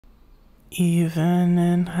Even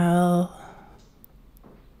in hell,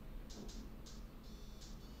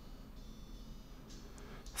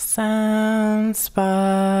 sound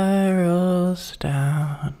spirals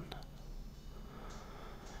down.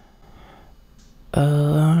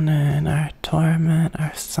 Alone in our torment,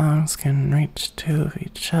 our songs can reach to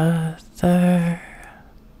each other.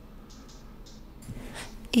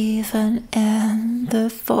 Even in the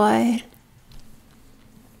void,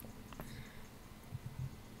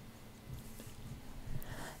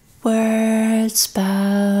 words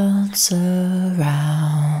bounce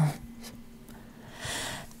around.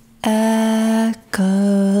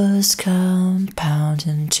 Echoes compound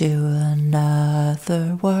into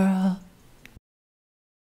another world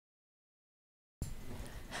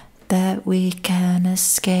that we can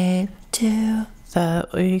escape to.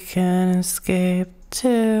 That we can escape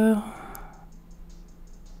to.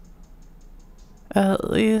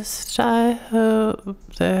 At least I hope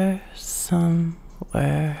there's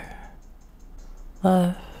somewhere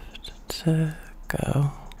left to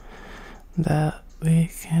go that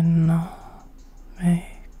we can all make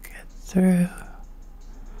it through.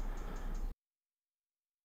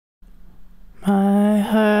 My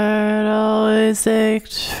heart always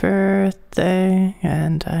ached for a thing,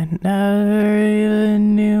 and I never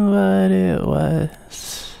even knew what it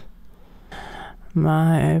was.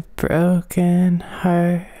 My broken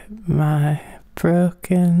heart, my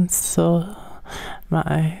broken soul,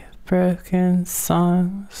 my broken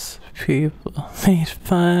songs. People made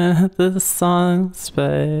fun of the songs,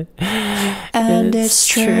 but and it's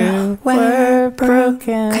true, we're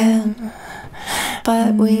broken.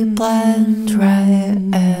 But we blend right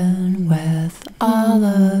in with all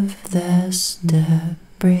of this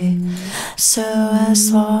debris. So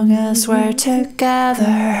as long as we're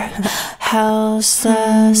together, hell's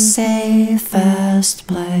the safest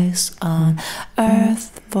place on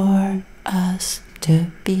earth for us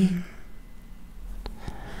to be.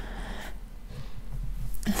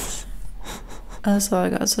 That's all I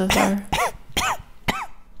got so far.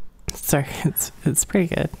 Sorry, it's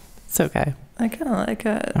pretty good. It's okay. I kind of like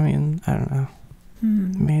it. I mean, I don't know.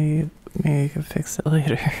 Maybe you could fix it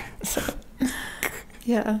later.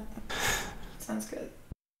 Yeah.